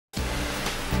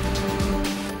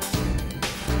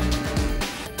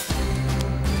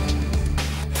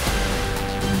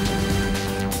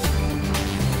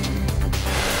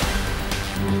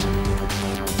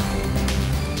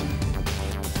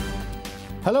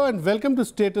Hello and welcome to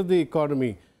State of the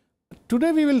Economy.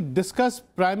 Today we will discuss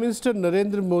Prime Minister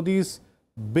Narendra Modi's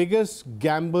biggest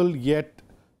gamble yet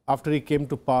after he came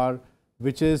to power,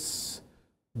 which is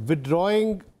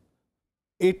withdrawing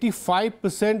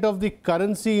 85% of the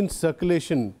currency in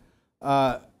circulation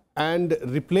and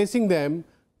replacing them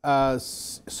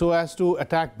so as to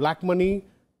attack black money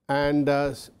and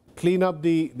clean up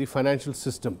the financial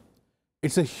system.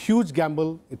 It's a huge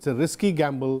gamble, it's a risky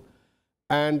gamble,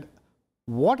 and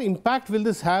what impact will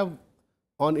this have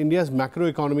on India's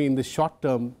macroeconomy in the short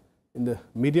term, in the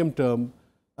medium term,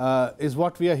 is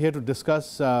what we are here to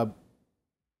discuss.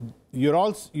 You've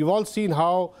all seen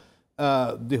how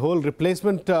the whole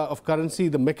replacement of currency,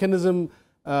 the mechanism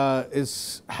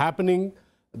is happening.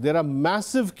 There are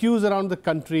massive queues around the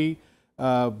country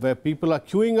where people are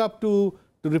queuing up to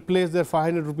replace their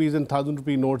 500 rupees and 1000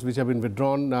 rupee notes which have been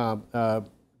withdrawn.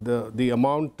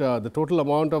 The total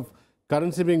amount of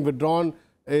currency being withdrawn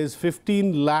is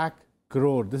 15 lakh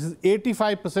crore. This is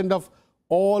 85% of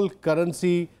all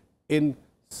currency in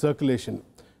circulation.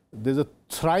 There's a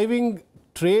thriving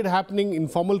trade happening,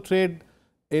 informal trade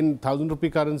in 1000 rupee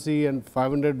currency and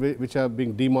 500 which are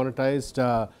being demonetized.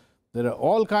 There are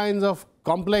all kinds of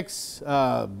complex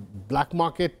black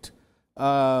market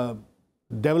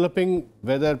developing,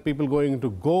 whether people going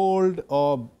into gold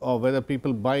or whether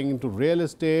people buying into real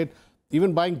estate,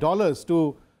 even buying dollars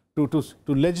to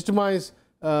legitimize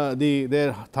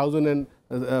their 1000 and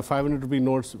 500 rupee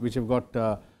notes which have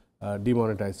got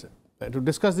demonetized. To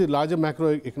discuss the larger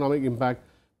macroeconomic impact,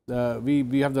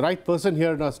 we have the right person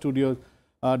here in our studio,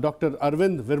 Dr.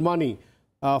 Arvind Virmani,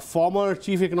 former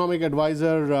Chief Economic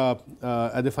Advisor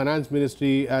at the Finance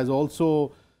Ministry, as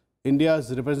also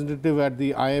India's representative at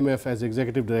the IMF as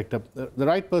Executive Director. The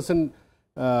right person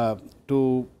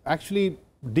to actually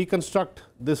deconstruct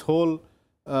this whole,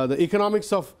 the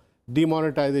economics of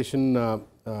demonetization.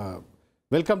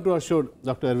 Welcome to our show,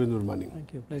 Dr. Arvind Virmani.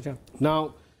 Thank you, pleasure.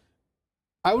 Now,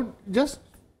 I would just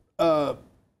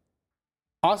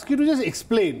ask you to just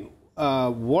explain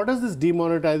what does this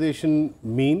demonetization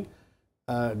mean?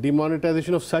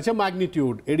 Demonetization of such a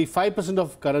magnitude, 85%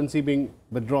 of currency being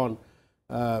withdrawn.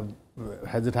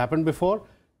 Has it happened before?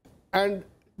 And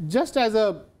just as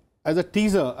a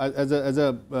teaser, as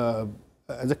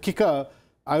a kicker,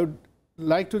 I would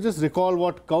like to just recall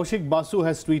what Kaushik Basu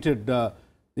has tweeted,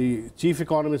 the chief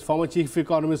economist, former chief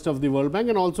economist of the World Bank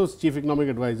and also chief economic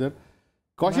advisor.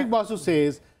 Kaushik Basu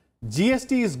says,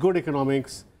 GST is good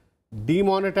economics,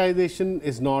 demonetization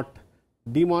is not.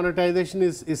 Demonetization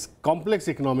is complex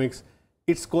economics.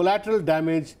 Its collateral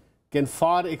damage can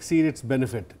far exceed its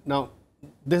benefit. Now,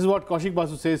 this is what Kaushik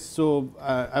Basu says, so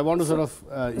I want to sort of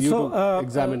to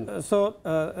examine.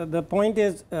 The point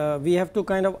is we have to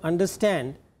kind of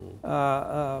understand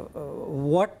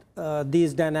what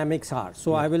these dynamics are.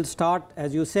 So I will start,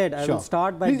 as you said, I will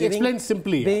start by explain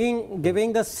simply,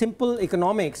 giving the simple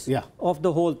economics of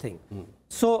the whole thing.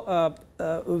 So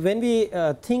when we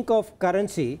think of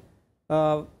currency,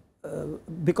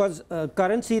 because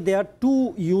currency, there are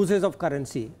two uses of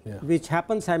currency which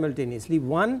happen simultaneously.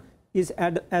 One is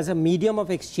as a medium of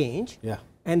exchange,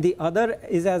 and the other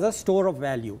is as a store of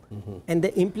value. And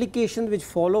the implications which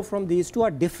follow from these two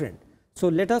are different. So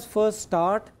let us first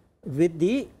start with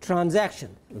the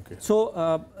transaction. So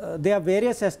there are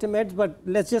various estimates, but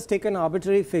let's just take an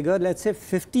arbitrary figure. Let's say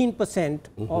 15%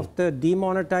 of the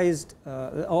demonetized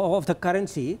of the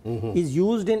currency is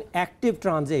used in active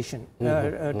transaction,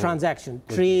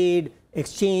 trade,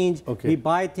 exchange. We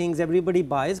buy things, everybody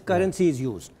buys, currency is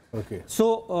used.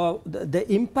 So the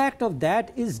impact of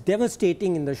that is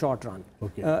devastating in the short run.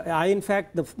 In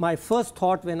fact, my first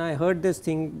thought when I heard this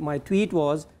thing, my tweet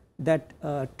was that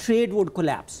trade would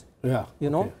collapse.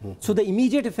 So the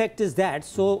immediate effect is that.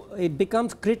 So it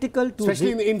becomes critical to,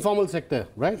 especially in the informal sector,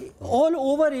 right? All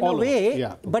over in a way,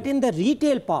 but in the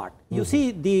retail part, you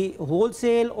see, the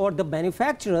wholesale or the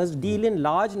manufacturers deal in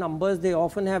large numbers. They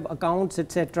often have accounts,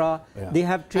 etc. They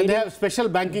have trading. And they have special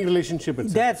banking relationship.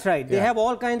 That's right. They have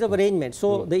all kinds of arrangements.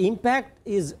 So the impact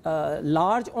is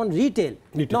large on retail.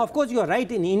 Now, of course, you are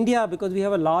right. In India, because we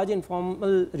have a large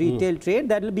informal retail trade,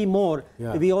 that will be more.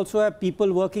 We also have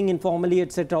people working informally,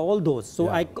 etc. All those. So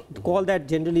I call that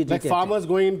generally retail. Like farmers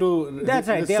going into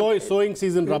sowing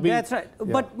season, Rabi. That's right.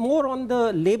 But more on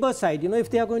the labor side, if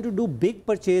they are going to do big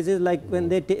purchases, like when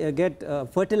they get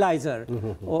fertilizer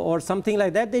or something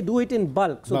like that, they do it in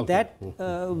bulk. So that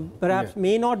perhaps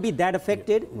may not be that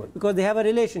affected because they have a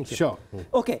relationship.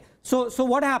 Okay. So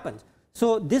what happens?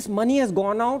 So this money has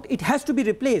gone out. It has to be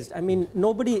replaced. I mean,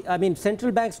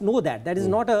 central banks know that. That is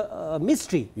not a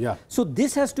mystery. Yeah. So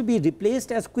this has to be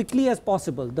replaced as quickly as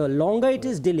possible. The longer it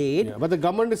is delayed. Yeah. But the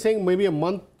government is saying maybe a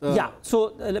month. Yeah.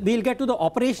 So we'll get to the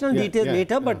operational details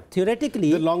later. But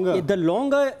theoretically, the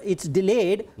longer it's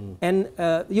delayed, and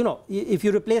if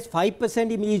you replace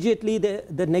 5% immediately,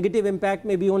 the negative impact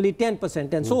may be only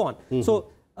 10%, and so on. So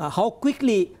how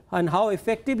quickly and how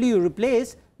effectively you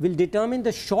replace will determine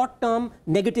the short-term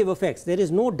negative effects. There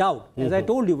is no doubt. As I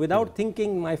told you, without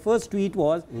thinking, my first tweet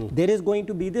was, there is going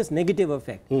to be this negative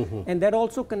effect. And that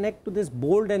also connects to this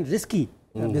bold and risky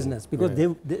business, because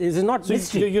this is not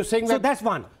mystery. You're saying so that's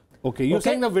one. Okay, you're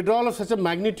saying the withdrawal of such a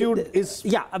magnitude is...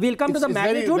 Yeah, we'll come to the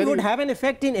magnitude would have an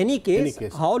effect in any case.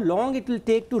 How long it will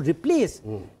take to replace.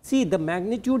 See, the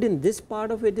magnitude in this part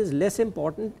of it is less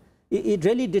important. It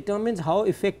really determines how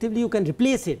effectively you can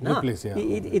replace it.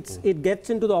 It gets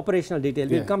into the operational detail.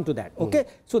 We'll come to that. Okay,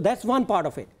 so that's one part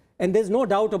of it, and there's no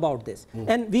doubt about this.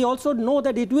 And we also know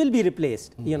that it will be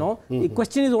replaced. The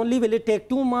question is only, will it take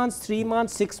 2 months, 3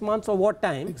 months, 6 months, or what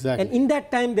time? Exactly. And in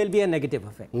that time there'll be a negative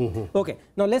effect. Okay,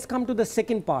 now let's come to the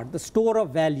second part, the store of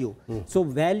value. So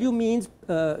value means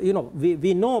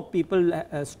we know people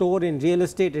store in real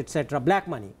estate, etc., black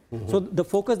money. So the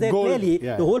focus there clearly,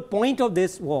 the whole point of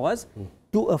this was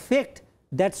to affect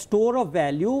that store of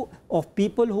value of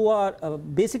people who are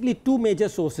basically two major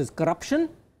sources: corruption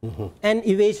and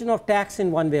evasion of tax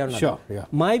in one way or another.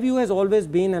 My view has always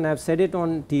been, and I've said it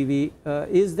on TV,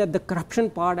 is that the corruption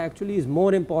part actually is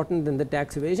more important than the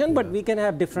tax evasion, but we can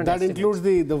have different estimates. Includes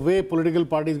the way political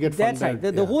parties get funded. That's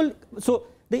right. The whole, so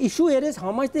the issue here is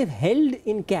how much they've held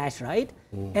in cash, right?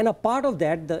 And a part of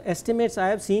that, the estimates I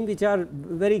have seen, which are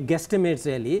very guesstimates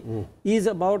really, is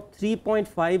about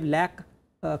 3.5 lakh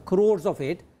crores of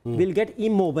it will get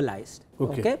immobilized.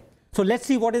 Okay. So let's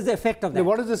see what is the effect of that.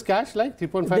 What is this cash like?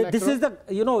 3.5 lakh This is the,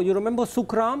 you remember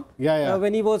Sukram?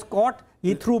 When he was caught,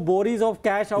 he threw boris of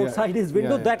cash outside his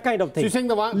window, that kind of thing. So you're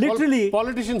saying literally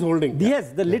politicians holding?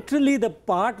 Yes, literally the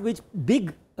part which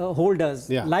big holders,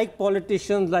 like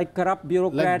politicians, like corrupt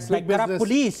bureaucrats, like corrupt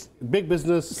police. Big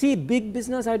business. See, big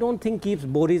business I don't think keeps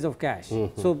boris of cash.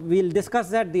 So we'll discuss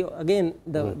that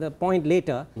the point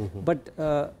later. But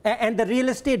and the real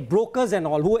estate brokers and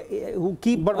all who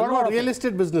keep. But what about real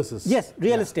estate businesses? Yes,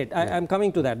 real estate. I'm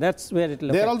coming to that. That's where it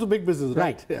will They're also big business,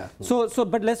 right? So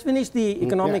but let's finish the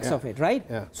economics of it, right?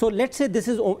 So let's say this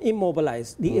is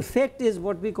immobilized. The effect is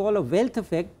what we call a wealth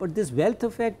effect, but this wealth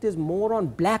effect is more on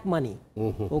black money.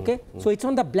 Okay, so it's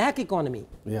on the black economy,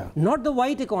 not the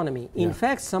white economy. In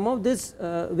fact, some of this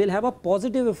will have a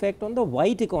positive effect on the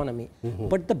white economy,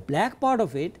 but the black part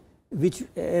of it, which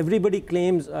everybody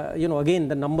claims, again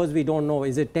the numbers we don't know,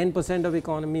 is it 10% of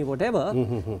economy, whatever,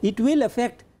 it will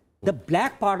affect the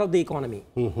black part of the economy.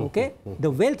 Okay,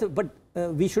 the wealth, but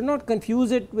we should not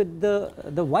confuse it with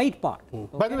the white part.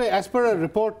 By the way, as per a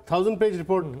report, 1000-page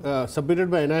report submitted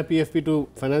by NIPFP to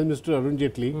Finance Minister Arun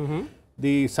Jaitley,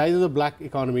 the size of the black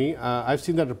economy, I've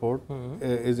seen that report,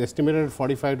 is estimated at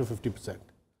 45 to 50%.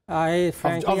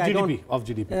 Of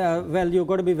GDP. Well, you've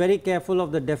got to be very careful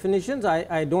of the definitions.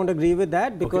 I don't agree with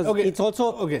that, because it's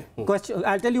also question.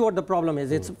 I'll tell you what the problem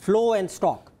is. It's flow and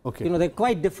stock. They're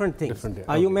quite different things.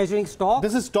 Are you measuring stock?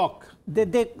 This is stock.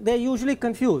 They're usually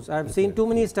confused. I've seen too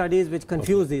many studies which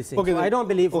confuse these things. So I don't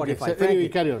believe 45. So anyway,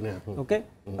 carry on. Okay.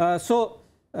 So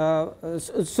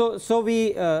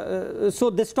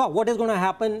this stock, what is going to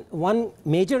happen? One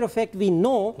major effect we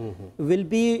know will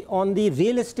be on the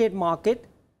real estate market,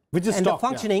 which is and stock, the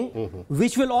functioning,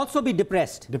 which will also be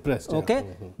depressed. Okay,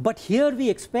 but here we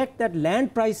expect that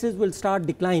land prices will start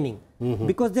declining,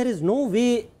 because there is no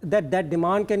way that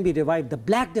demand can be revived, the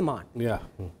black demand.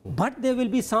 But there will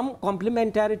be some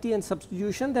complementarity and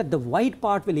substitution that the white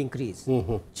part will increase,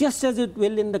 just as it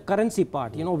will in the currency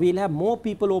part. We'll have more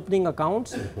people opening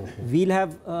accounts. We'll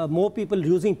have more people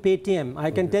using Paytm.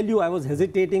 I can tell you, I was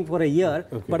hesitating for a year,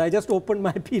 but I just opened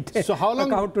my Paytm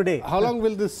account today. How long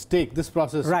will this take, this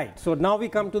process? Right. So now we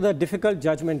come to the difficult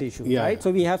judgment issue. Right.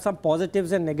 So we have some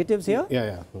positives and negatives here.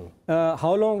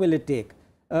 How long will it take?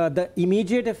 The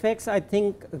immediate effects, I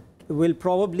think, will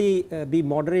probably be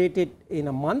moderated in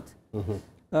a month.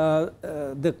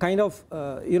 The kind of,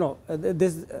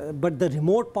 but the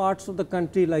remote parts of the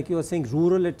country, like you were saying,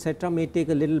 rural, etc., may take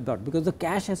a little bit, because the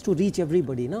cash has to reach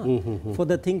everybody for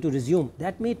the thing to resume.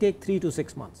 That may take 3 to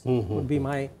 6 months, would be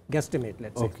my guesstimate,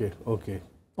 let's say.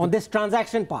 On this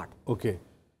transaction part.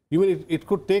 You mean it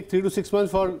could take 3 to 6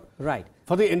 months for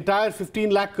the entire 15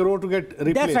 lakh crore to get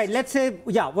replaced? That's right. Let's say,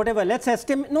 whatever. Let's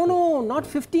estimate. No, not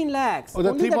 15 lakhs.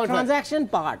 Only the transaction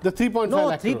part. The 3.5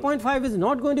 lakh. No, 3.5 is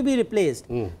not going to be replaced.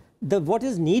 what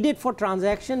is needed for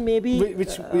transaction may be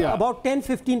about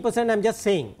 10-15%, I'm just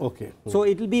saying. Okay. So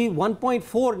it will be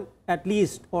 1.4 at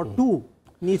least, or 2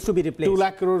 needs to be replaced. 2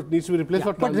 lakh crores needs to be replaced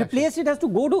for transaction. But replace it has to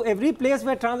go to every place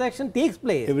where transaction takes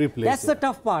place. Every place. That's the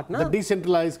tough part. The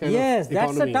decentralized kind of economy. Yes,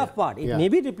 that's the tough part. It may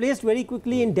be replaced very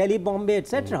quickly in Delhi, Bombay,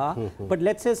 etc. But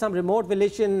let's say some remote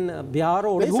village in Bihar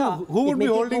or Odisha. Who would be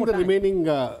holding the remaining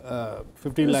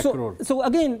 15 lakh crores? So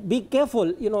again, be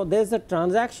careful. You know, there's a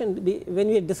transaction. When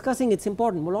we are discussing, it's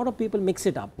important. A lot of people mix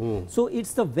it up. So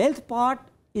it's the wealth part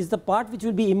is the part which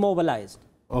will be immobilized.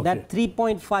 Okay. That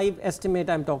 3.5 estimate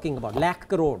I'm talking about, lakh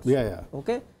crores.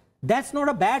 Okay, that's not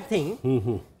a bad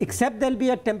thing, except there'll be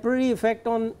a temporary effect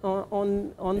on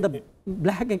the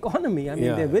black economy. I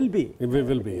mean, there will be. It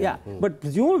will be. But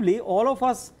presumably, all of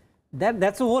us.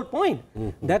 That's the whole point.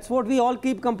 That's what we all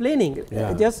keep complaining.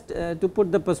 Just to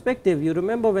put the perspective, you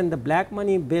remember when the black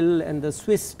money bill and the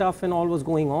Swiss stuff and all was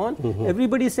going on,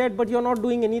 everybody said, but you're not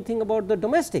doing anything about the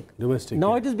domestic.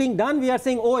 Now it is being done, we are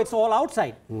saying, oh, it's all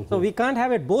outside. So we can't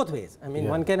have it both ways. I mean,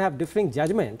 one can have differing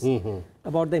judgments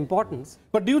about the importance.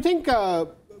 But do you think,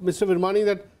 Mr. Virmani,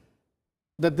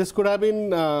 that this could have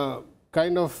been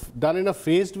kind of done in a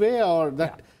phased way, or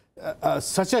that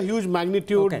such a huge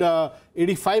magnitude,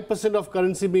 85% of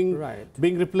currency being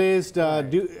replaced,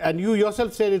 and you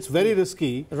yourself said it's very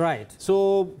risky.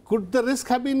 So could the risk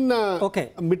have been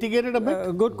mitigated a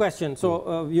bit? Good question.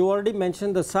 So you already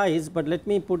mentioned the size, but let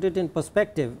me put it in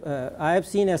perspective. I have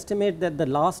seen estimate that the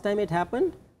last time it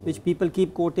happened, which people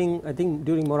keep quoting, I think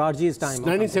during Morarji's time,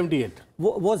 1978,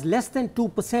 was less than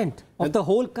 2% of the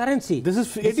whole currency. This is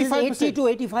 85%. 80 to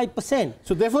 85%.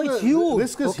 So therefore, it's huge.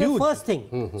 Risk is huge. First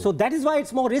thing. So that is why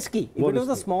it's more risky. If it was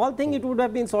a small thing, it would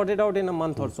have been sorted out in a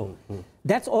month or so.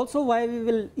 That's also why we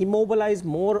will immobilize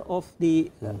more of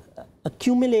the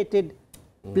accumulated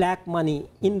black money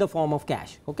in the form of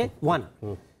cash. Okay, one.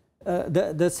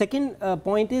 The second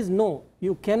point is, no,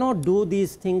 you cannot do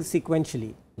these things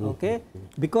sequentially. Okay,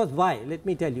 because why? Let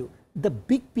me tell you, the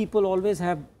big people always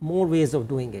have more ways of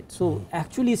doing it. So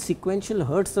actually sequential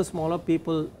hurts the smaller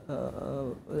people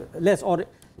less, or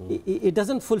it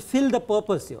doesn't fulfill the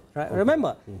purpose here. Right?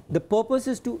 Remember, the purpose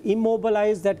is to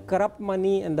immobilize that corrupt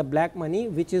money and the black money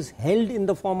which is held in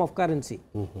the form of currency.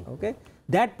 Okay,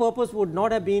 that purpose would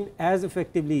not have been as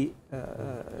effectively.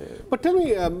 But tell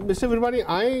me, Mr.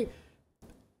 Virmani,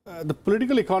 the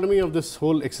political economy of this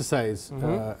whole exercise,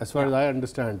 as far as I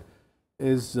understand,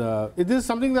 is this is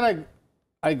something that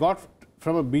I got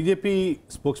from a BJP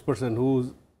spokesperson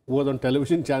who was on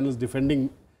television channels defending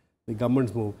the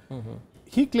government's move.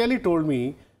 He clearly told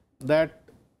me that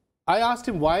I asked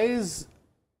him why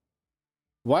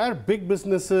are big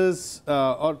businesses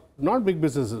or not big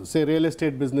businesses, say real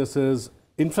estate businesses,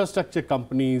 infrastructure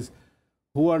companies,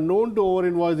 who are known to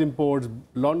over-invoice imports,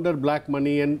 launder black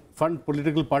money and fund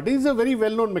political parties, is a very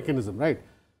well-known mechanism, right?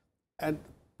 And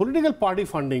political party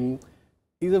funding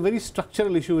is a very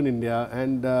structural issue in India,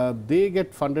 and they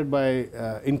get funded by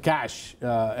in cash,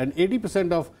 and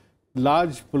 80% of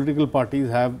large political parties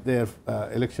have their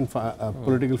election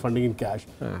political funding in cash.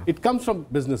 It comes from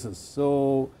businesses.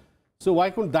 So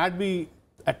why couldn't that be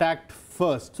attacked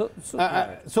first?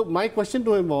 So my question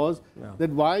to him was that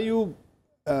why are you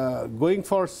going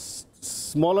for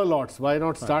smaller lots? Why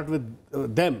not start with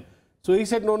them? So he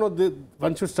said, no,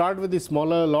 one should start with the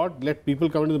smaller lot, let people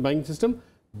come into the banking system.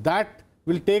 That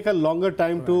will take a longer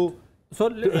time to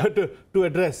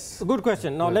address. Good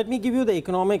question. Now let me give you the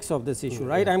economics of this issue,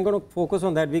 right? I'm going to focus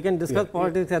on that. We can discuss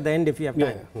politics at the end if you have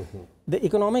time. The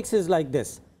economics is like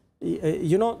this.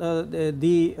 You know,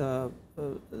 the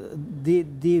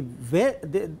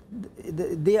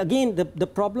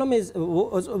problem is,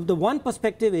 the one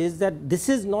perspective is that this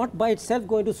is not by itself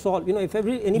going to solve, you know, if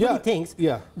anybody thinks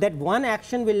that one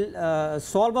action will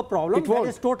solve a problem, that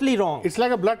is totally wrong. It's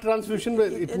like a blood transfusion,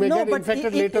 it may get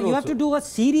infected later also. You have to do a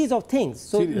series of things.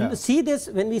 So see this,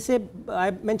 when we say, I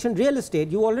mentioned real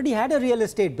estate, you already had a real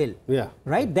estate bill,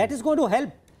 right? That is going to help.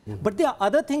 But there are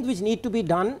other things which need to be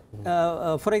done,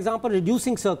 for example,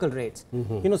 reducing circle rates.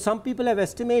 You know, some people have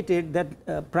estimated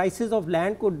that prices of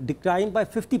land could decline by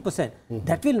 50%.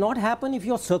 That will not happen if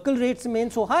your circle rates remain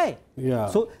so high.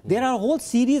 So there are a whole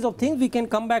series of things we can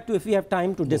come back to if we have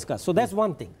time to discuss. So that's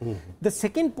one thing. The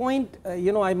second point,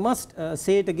 you know, I must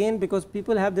say it again because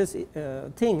people have this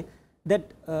thing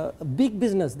that big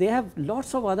business, they have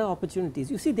lots of other opportunities.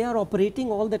 You see, they are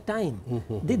operating all the time.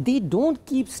 They don't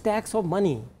keep stacks of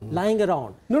money lying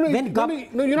around. When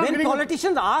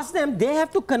politicians ask them, they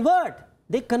have to convert.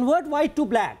 They convert white to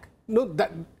black. No,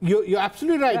 you're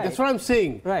absolutely right. That's what I'm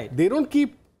saying. They don't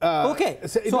keep...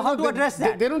 so how to address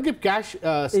that? They don't keep cash,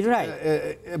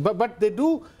 but they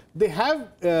do they have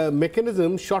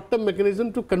mechanism, short-term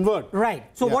mechanism to convert. Right.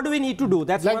 So what do we need to do?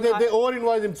 That's like they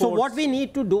over-invoice imports. So what we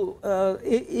need to do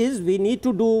is we need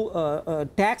to do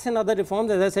tax and other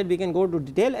reforms. As I said, we can go to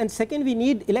detail. And second, we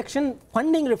need election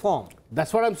funding reform.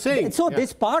 That's what I'm saying. So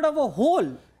this part of a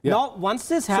whole. Yeah. Now, once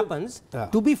this happens,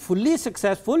 to be fully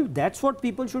successful, that's what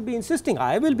people should be insisting.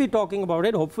 I will be talking about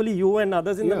it. Hopefully, you and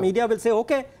others in the media will say,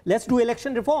 okay, let's do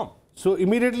election reform. So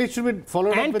immediately it should be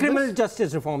followed up with and criminal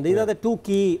justice reform. These are the two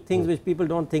key things which people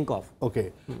don't think of.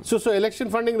 Okay. So election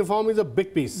funding reform is a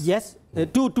big piece. Yes.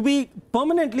 To be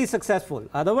permanently successful.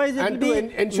 Otherwise, it will be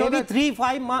maybe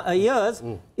 3-5 years,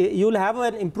 you'll have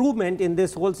an improvement in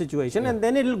this whole situation and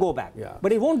then it will go back. Yeah.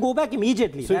 But it won't go back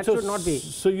immediately. That should not be.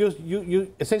 So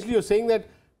you essentially you're saying that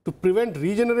to prevent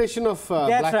regeneration of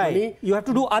black money, you have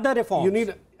to do other reforms. You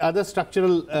need other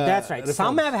structural That's right. Reforms.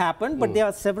 Some have happened, but there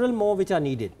are several more which are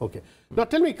needed. Okay. Now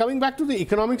tell me, coming back to the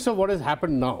economics of what has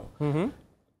happened now,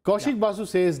 Kaushik Basu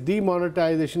says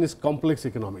demonetization is complex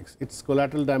economics. Its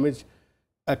collateral damage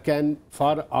can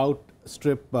far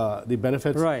outstrip the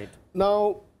benefits. Right.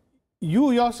 Now, you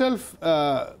yourself,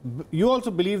 you also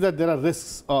believe that there are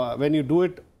risks when you do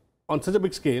it on such a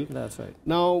big scale. That's right.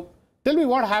 Now, tell me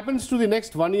what happens to the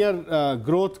next 1 year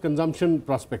growth consumption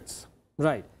prospects.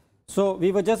 Right. So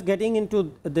we were just getting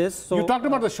into this. So you talked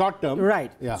about the short term. Right.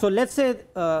 Yeah. So let's say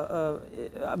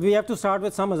we have to start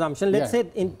with some assumption. Let's say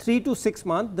in 3 to 6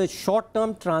 months, the short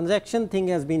term transaction thing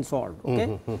has been solved.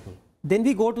 Okay. Then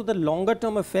we go to the longer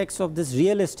term effects of this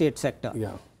real estate sector.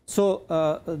 Yeah. So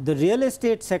the real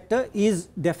estate sector is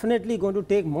definitely going to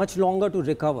take much longer to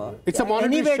recover. It's a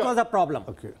monetary anyway, shock. It was a problem.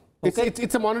 Okay.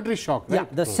 It's a monetary shock, right? Yeah,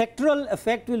 the sectoral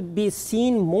effect will be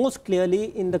seen most clearly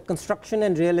in the construction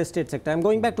and real estate sector. I'm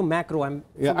going back to macro.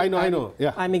 I know.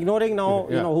 Yeah. I'm ignoring now,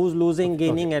 you know, who's losing,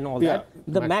 gaining, and all that.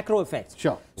 The macro effects.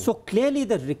 Sure. So clearly,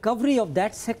 the recovery of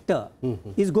that sector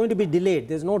is going to be delayed.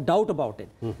 There's no doubt about it.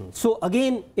 So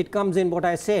again, it comes in what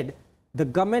I said. The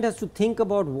government has to think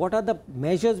about what are the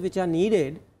measures which are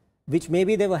needed, which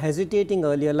maybe they were hesitating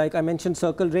earlier, like I mentioned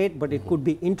circle rate, but it could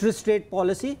be interest rate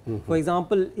policy. For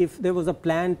example, if there was a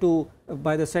plan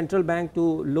by the central bank to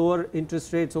lower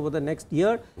interest rates over the next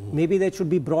year, maybe that should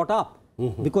be brought up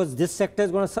because this sector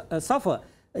is going to suffer.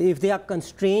 If there are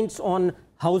constraints on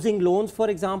housing loans, for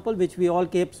example, which we all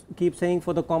keep saying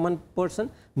for the common person,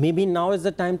 maybe now is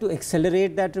the time to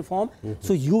accelerate that reform.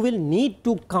 So you will need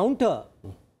to counter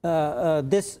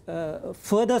this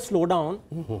further slowdown,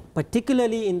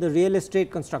 particularly in the real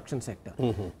estate construction sector.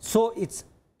 So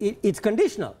it's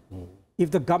conditional.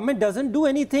 If the government doesn't do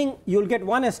anything, you'll get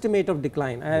one estimate of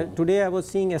decline. Today I was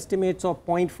seeing estimates of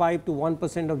 0.5 to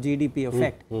 1% of GDP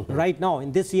effect right now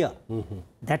in this year.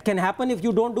 That can happen if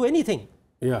you don't do anything.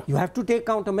 Yeah. You have to take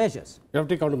countermeasures. You have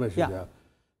to take countermeasures, yeah.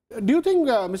 Do you think,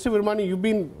 Mr. Virmani, you've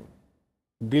been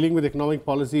dealing with economic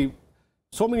policy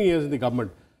so many years in the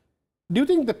government. Do you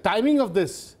think the timing of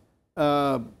this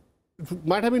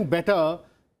might have been better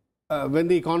when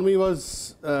the economy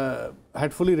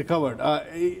had fully recovered?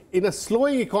 In a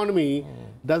slowing economy,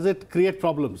 does it create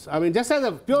problems? I mean, just as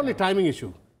a purely timing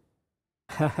issue.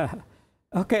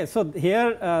 Okay, so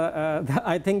here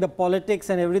I think the politics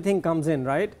and everything comes in,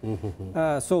 right?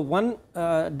 So one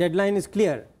deadline is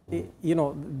clear. You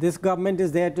know, this government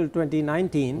is there till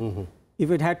 2019.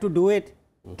 If it had to do it,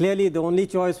 clearly the only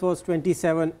choice was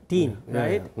 2017,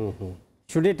 right?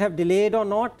 Should it have delayed or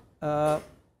not?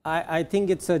 I think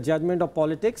it's a judgment of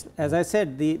politics. As I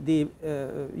said, you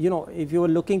know, if you were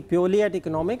looking purely at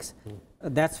economics,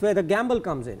 that's where the gamble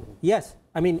comes in. Yes,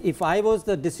 I mean, if I was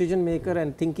the decision maker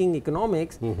and thinking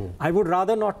economics, I would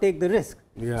rather not take the risk.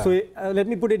 So let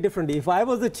me put it differently. If I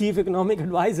was the chief economic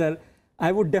advisor,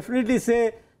 I would definitely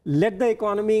say, let the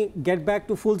economy get back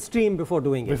to full stream before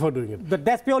doing it. But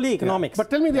that's purely economics.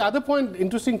 But tell me, the other point,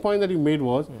 interesting point that you made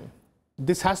was,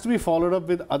 this has to be followed up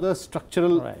with other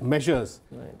structural measures,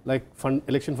 like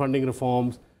election funding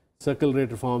reforms, circle rate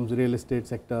reforms, real estate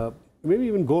sector, maybe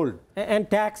even gold. And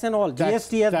tax and all.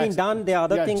 GST has been done. There are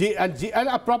other things. And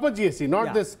a proper GST,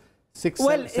 not this 6,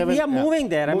 well, 7. We are moving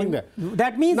there. I mean,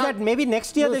 that means that maybe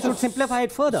next year they should simplify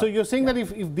it further. So you're saying that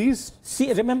if these...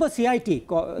 remember CIT.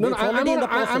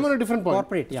 I'm on a different point.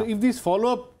 Corporate, so if these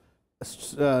follow-up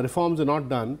reforms are not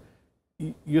done,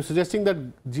 you're suggesting that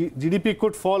GDP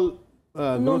could fall,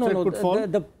 growth rate could fall?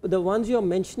 The ones you're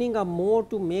mentioning are more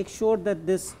to make sure that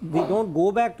we don't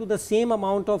go back to the same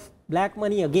amount of black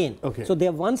money again. So there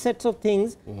are one set of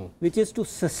things which is to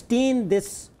sustain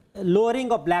this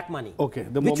lowering of black money,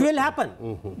 which will happen.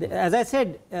 As I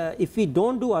said, if we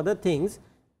don't do other things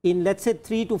in, let's say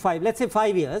 3 to 5, let's say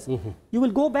 5 years, you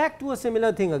will go back to a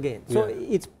similar thing again. So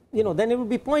it's, you know, then it would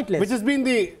be pointless. Which has been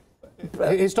the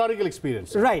historical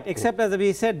experience. Right, except as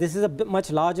we said, this is a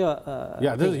much larger.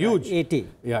 This is huge. 80.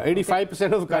 Yeah,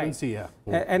 85% of currency. Right.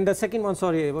 Yeah. And the second one,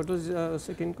 sorry, what was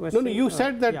second question? No, you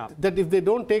said that if they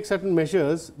don't take certain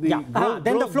measures, the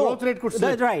growth rate could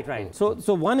slip. Right.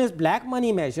 So one is black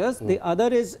money measures, the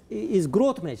other is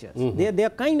growth measures. They are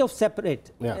kind of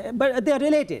separate, but they are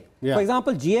related. For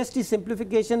example, GST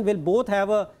simplification will both have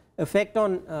a effect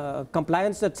on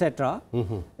compliance, etc.,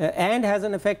 and has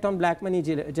an effect on black money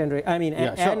generation. I mean,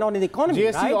 and on the economy.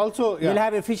 GST also will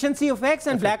have efficiency effects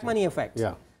and black money effects.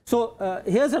 Yeah. So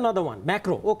here's another one,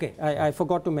 macro. Okay, I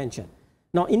forgot to mention.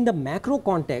 Now, in the macro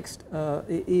context,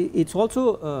 it's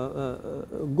also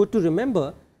good to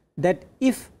remember that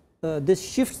if this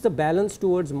shifts the balance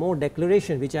towards more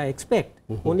declaration, which I expect,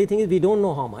 only thing is we don't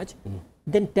know how much,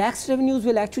 then tax revenues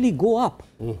will actually go up.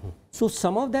 So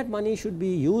some of that money should be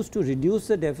used to reduce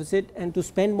the deficit and to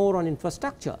spend more on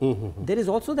infrastructure. There is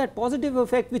also that positive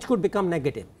effect which could become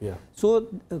negative. So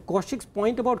Kaushik's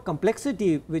point about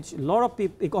complexity, which a lot of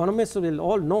economists will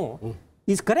all know,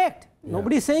 is correct.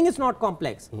 Nobody is saying it's not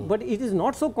complex, but it is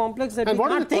not so complex that we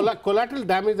can't think. And what is the collateral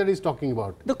damage that he's talking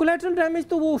about? The collateral damage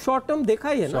to wo short term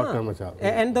dekha hai na.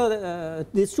 And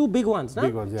these two big ones,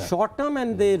 short term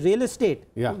and the real estate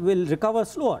will recover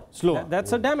slower.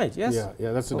 That's a damage, yes.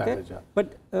 Yeah, that's a damage.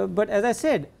 But as I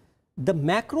said, the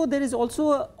macro, there is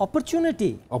also an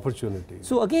opportunity.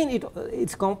 So again,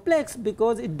 it's complex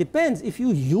because it depends. If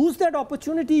you use that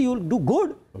opportunity, you'll do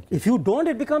good. If you don't,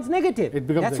 it becomes negative.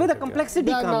 That's where the complexity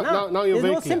comes. Now you're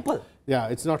very clear. Simple. Yeah,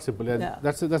 it's not simple.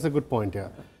 That's a good point. Yeah.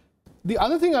 The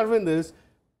other thing, Arvind, is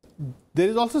there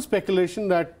is also speculation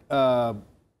that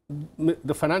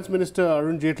the finance minister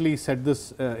Arun Jaitley said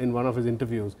this in one of his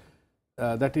interviews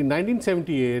that in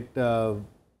 1978,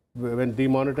 when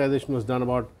demonetization was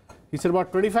done, he said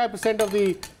about 25%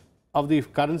 of the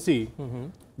currency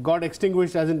got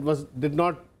extinguished, as in did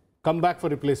not come back for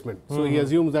replacement. So he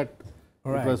assumes that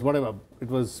it was whatever, it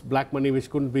was black money which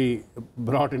couldn't be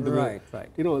brought into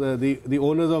the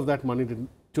owners of that money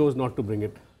chose not to bring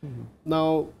it.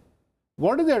 Now,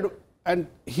 what is that? And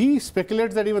he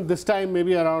speculates that even this time,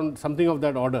 maybe around something of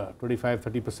that order,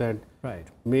 25-30%,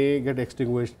 may get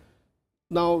extinguished.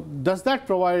 Now, does that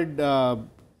provide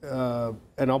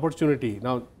an opportunity?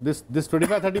 Now, this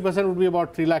 25-30% would be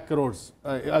about 3 lakh crores.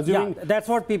 Assuming that's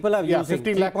what people are using.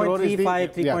 15 lakh crores.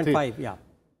 3.5.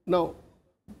 Now,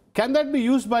 can that be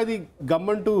used by the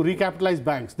government to recapitalize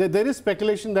banks? There is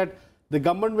speculation that the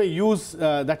government may use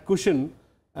that cushion.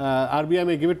 RBI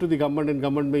may give it to the government, and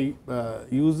government may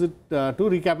use it to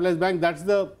recapitalize banks. That's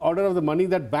the order of the money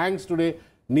that banks today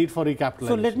need for recapitalization.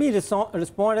 So let me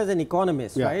respond as an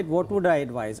economist, right? What would I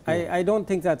advise? I don't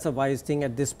think that's a wise thing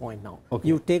at this point now.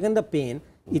 You've taken the pain.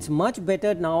 It's much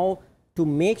better now to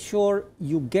make sure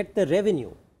you get the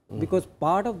revenue, because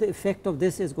part of the effect of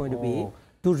this is going to be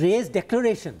to raise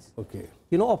declarations,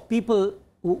 of people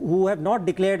who have not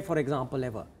declared, for example,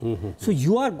 ever. So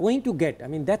you are going to get, I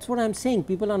mean, that's what I'm saying.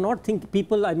 People are not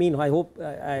thinking, I hope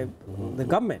the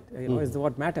government, is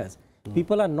what matters.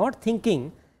 People are not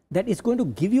thinking that it's going to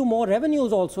give you more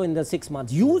revenues also in the 6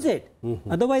 months. Use it.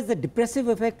 Otherwise, the depressive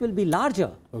effect will be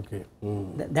larger.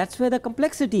 That's where the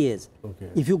complexity is.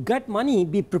 If you get money,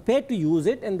 be prepared to use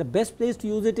it, and the best place to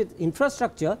use it is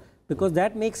infrastructure, because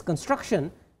that makes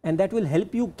construction, and that will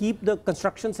help you keep the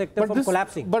construction sector from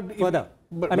collapsing further.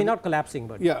 I mean, not collapsing,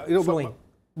 but slowing.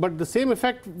 But the same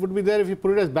effect would be there if you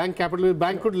put it as bank capital. The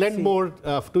bank could lend more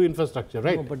to infrastructure,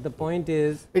 right? No, but the point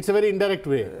is, it's a very indirect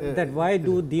way. That why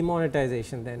do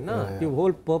demonetization then? The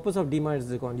whole purpose of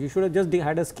demonetization is gone. You should have just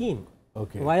had a scheme.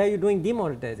 Why are you doing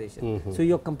demonetization? So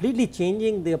you're completely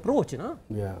changing the approach, no?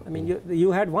 I mean,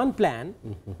 you had one plan.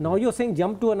 Now you're saying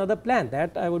jump to another plan.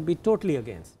 That I would be totally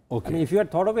against. I mean, if you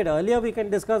had thought of it earlier, we can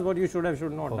discuss what you should have,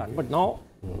 should not done. But now,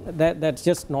 that's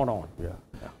just not on.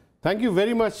 Thank you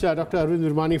very much, Dr. Arvind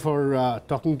Virmani, for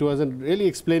talking to us and really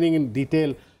explaining in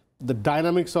detail the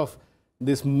dynamics of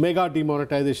this mega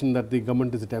demonetization that the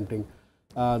government is attempting.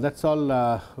 That's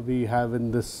all we have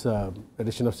in this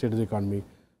edition of State of the Economy.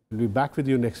 We'll be back with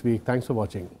you next week. Thanks for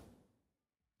watching.